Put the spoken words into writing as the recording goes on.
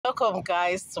welcome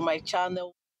guys to my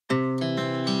channel.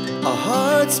 Our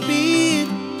hearts beat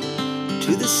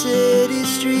to the city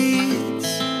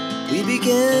streets. We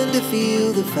began to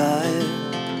feel the fire.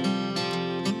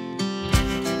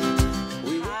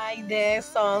 Hi there,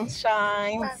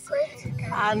 sunshines,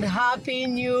 and happy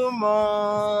new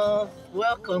month.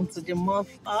 Welcome to the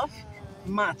month of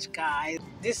March, guys.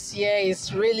 This year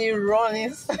is really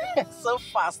running so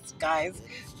fast, guys.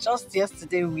 Just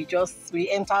yesterday we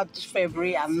entered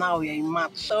February and now we're in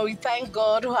March. So we thank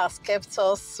God who kept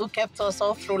us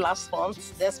all through last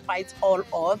month, despite all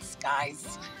odds,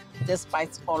 guys.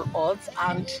 Despite all odds,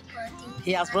 and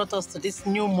he has brought us to this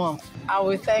new month. I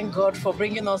will thank God for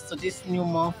bringing us to this new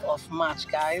month of March,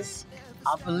 guys.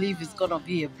 I believe it's gonna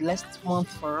be a blessed month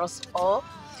for us all.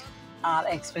 Our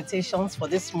expectations for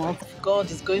this month,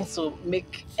 God is going to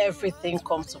make everything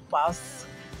come to pass.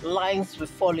 Lines will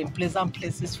fall in pleasant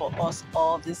places for us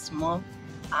all this month,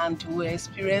 and we'll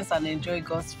experience and enjoy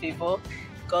God's favor,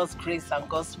 God's grace, and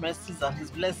God's mercies and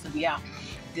His blessing,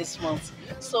 this month.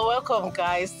 So welcome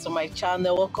guys to my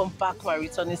channel. Welcome back my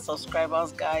returning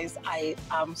subscribers, guys. I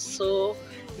am so,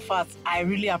 in fact, I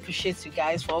really appreciate you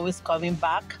guys for always coming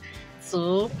back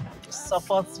to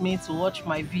support me, to watch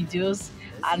my videos.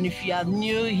 And if you are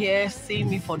new here, seeing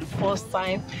me for the first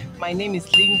time, my name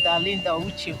is Linda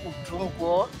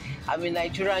Uche-Udungwor. I'm a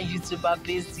Nigerian YouTuber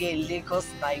based here in Lagos,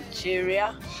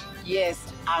 Nigeria.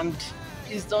 Yes, and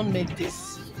please don't make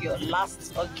this your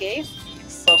last, okay?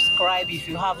 Subscribe if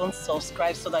you haven't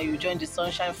subscribed so that you join the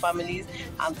Sunshine families,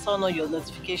 and turn on your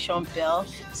notification bell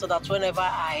so that whenever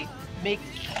I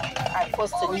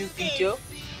post a new video,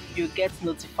 you get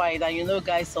notified. And you know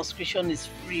guys, subscription is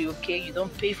free, okay? You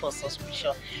don't pay for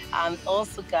subscription. And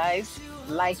also guys,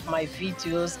 like my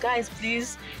videos, guys.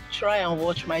 Please try and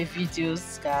watch my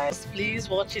videos, guys. Please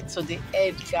watch it to the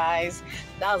end, guys.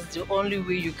 That's the only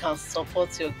way you can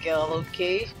support your girl,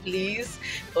 okay? Please,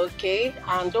 okay?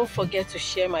 And don't forget to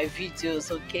share my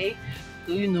videos, okay?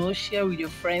 You know, share with your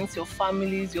friends, your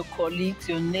families, your colleagues,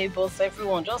 your neighbors,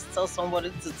 everyone. Just tell somebody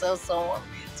to tell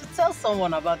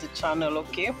someone about the channel,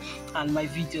 okay? And my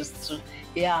videos too.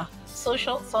 Yeah,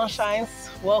 social sunshines,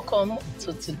 welcome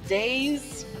to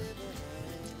today's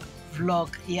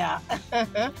vlog. Yeah,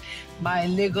 my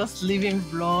Lagos living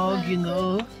vlog, you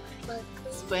know.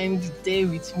 Spend the day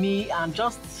with me and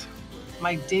just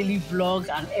my daily vlog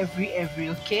and every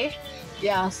okay?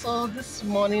 Yeah, so this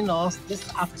morning or this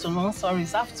afternoon, sorry,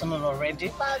 it's afternoon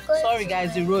already. Sorry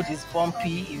guys, the road is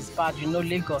bumpy, it's bad, you know,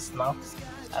 Lagos now.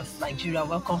 That's Nigeria.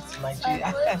 Welcome to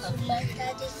Nigeria.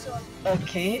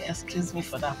 Okay, excuse me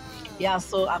for that. Yeah,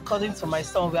 so according to my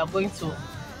son, we are going to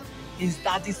his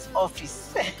daddy's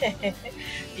office.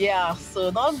 Yeah,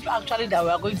 so not actually that we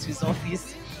are going to his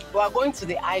office. We are going to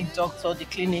the eye doctor, the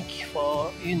clinic,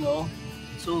 for, you know,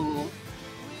 to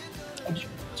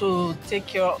take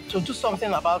care, to do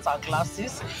something about our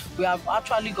glasses. We have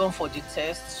actually gone for the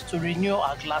test to renew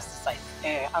our glasses.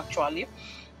 Actually,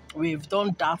 we've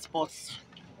done that, but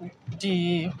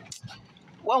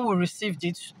when we received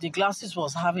it, the glasses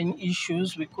was having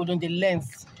issues. We couldn't, the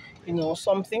lens, you know,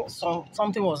 something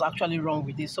was actually wrong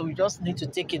with it. So we just need to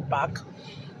take it back.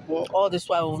 All this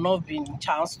while we've not been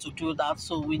chance to do that,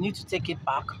 so we need to take it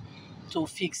back to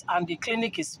fix. And the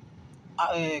clinic is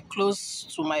close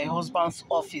to my husband's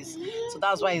office, so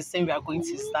that's why he's saying we are going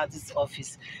to start this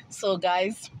office. So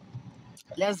guys,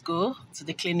 let's go to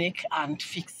the clinic and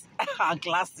fix our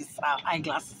glasses, our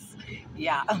eyeglasses.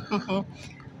 Yeah.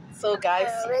 So guys,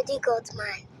 I already got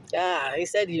mine. Yeah, he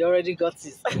said he already got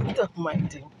his. Don't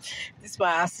mind him. This is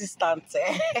my assistant,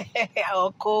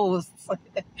 our co-host.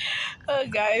 Oh,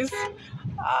 guys,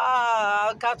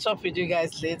 I'll catch up with you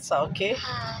guys later, okay?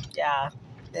 Yeah,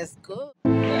 let's go.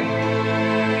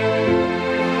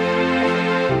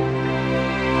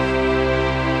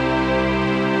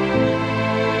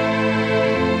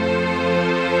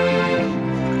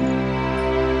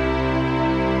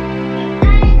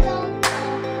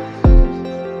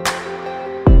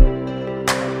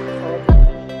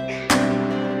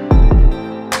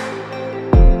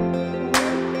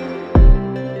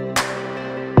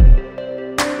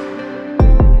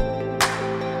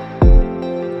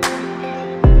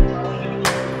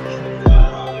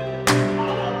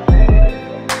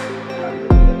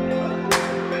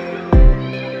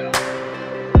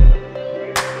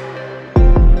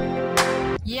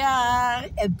 Yeah,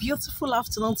 a beautiful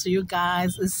afternoon to you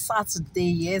guys. It's Saturday,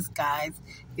 yes guys,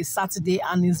 it's Saturday,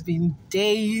 and it's been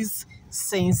days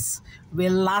since we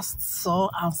last saw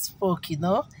and spoke, you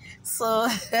know. So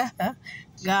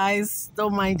guys,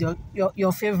 don't mind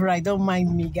your favorite, don't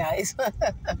mind me, guys.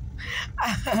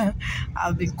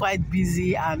 I've been quite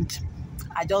busy, and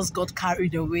I just got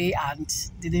carried away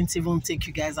and didn't even take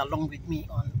you guys along with me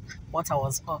on what I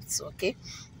was up to, okay?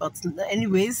 But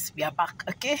anyways, we are back,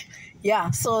 okay?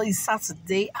 Yeah, so it's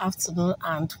Saturday afternoon,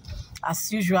 and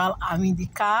as usual, I'm in the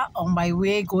car on my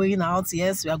way going out.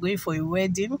 Yes, we are going for a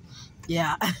wedding.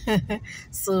 Yeah.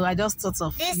 So I just thought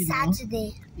of this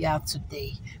Saturday. Yeah,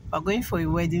 today. We're going for a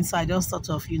wedding, so I just thought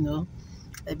of,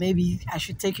 maybe I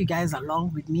should take you guys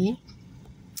along with me.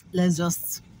 Let's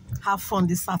just have fun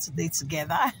this Saturday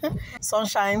together.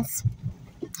 Sunshines.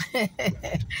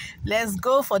 Let's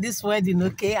go for this wedding,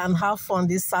 okay, and have fun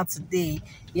this Saturday.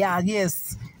 Yeah,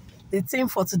 yes. The theme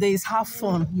for today is have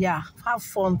fun. Yeah, have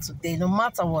fun today. No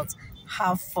matter what,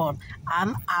 have fun.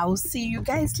 And I'll see you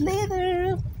guys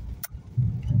later.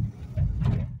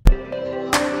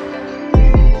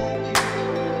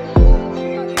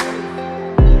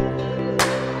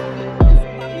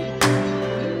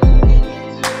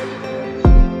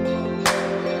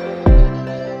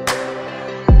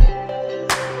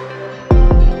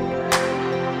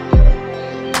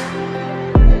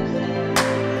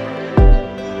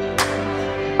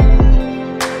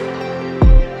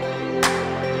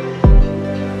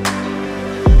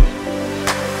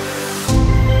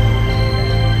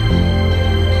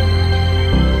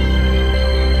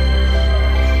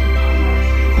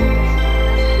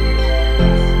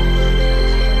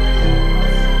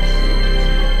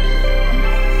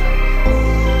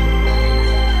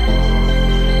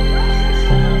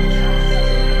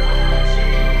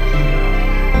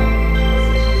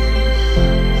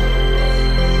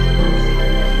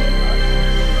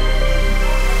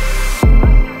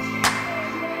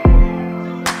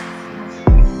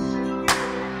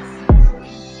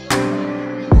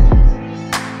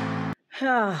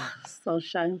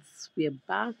 Sunshines, we're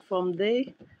back from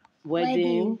the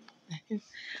wedding.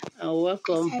 And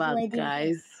welcome back,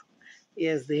 guys.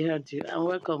 Yes, they heard you. And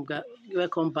welcome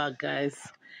back, guys.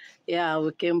 Yeah,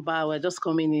 we came back. We're just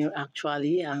coming in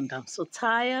actually, and I'm so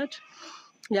tired.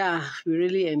 Yeah, we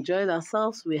really enjoyed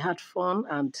ourselves. We had fun,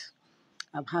 and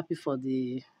I'm happy for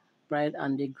the bride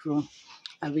and the groom.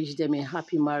 I wish them a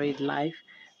happy married life.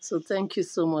 So thank you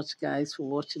so much, guys, for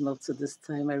watching up to this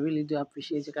time. I really do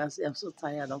appreciate you guys. I'm so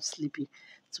tired. I'm sleepy.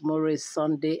 Tomorrow is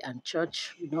Sunday and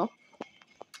church,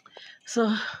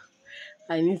 So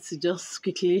I need to just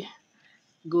quickly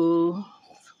go.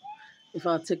 If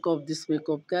I take off this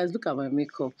makeup, guys, look at my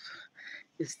makeup.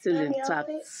 It's still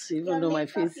intact, even though my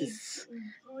face is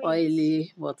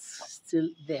oily, but still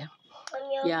there.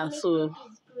 Yeah, so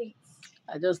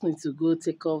I just need to go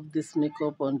take off this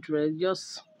makeup and dress,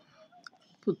 just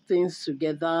put things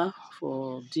together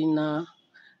for dinner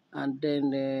and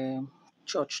then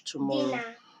church tomorrow.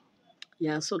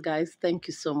 Yeah, so guys, thank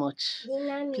you so much.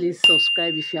 Please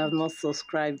subscribe if you have not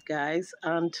subscribed, guys,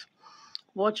 and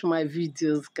watch my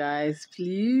videos, guys,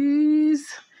 please.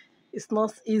 It's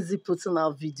not easy putting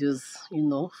out videos,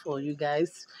 for you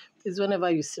guys. Please, whenever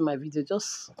you see my video,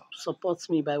 just support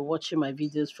me by watching my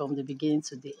videos from the beginning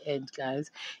to the end,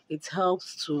 guys. It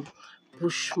helps to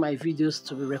push my videos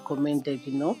to be recommended,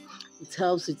 It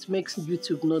helps, it makes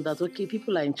YouTube know that, okay,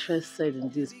 people are interested in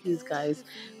this. Please, guys,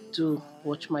 do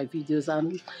watch my videos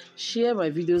and share my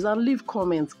videos and leave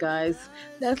comments, guys.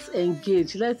 Let's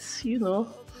engage. Let's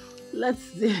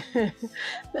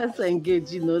let's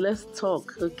engage, let's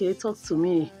talk, okay? Talk to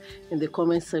me in the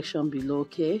comment section below,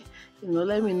 okay?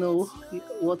 Let me know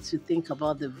what you think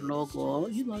about the vlog, or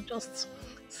just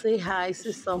say hi,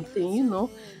 say something,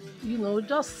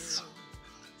 just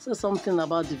say something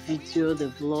about the video, the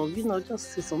vlog,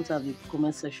 just say something in the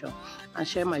comment section, and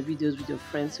share my videos with your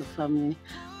friends, your family,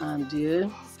 and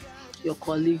your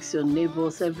colleagues, your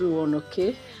neighbors, everyone,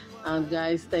 okay? And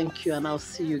guys, thank you, and I'll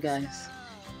see you guys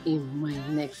in my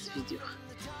next video.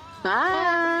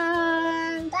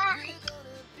 Bye. Bye.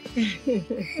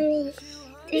 Say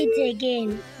it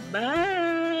again.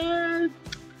 Bye.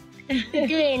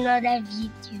 Do another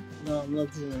video. No, I'm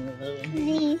not doing another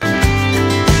one.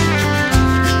 Please.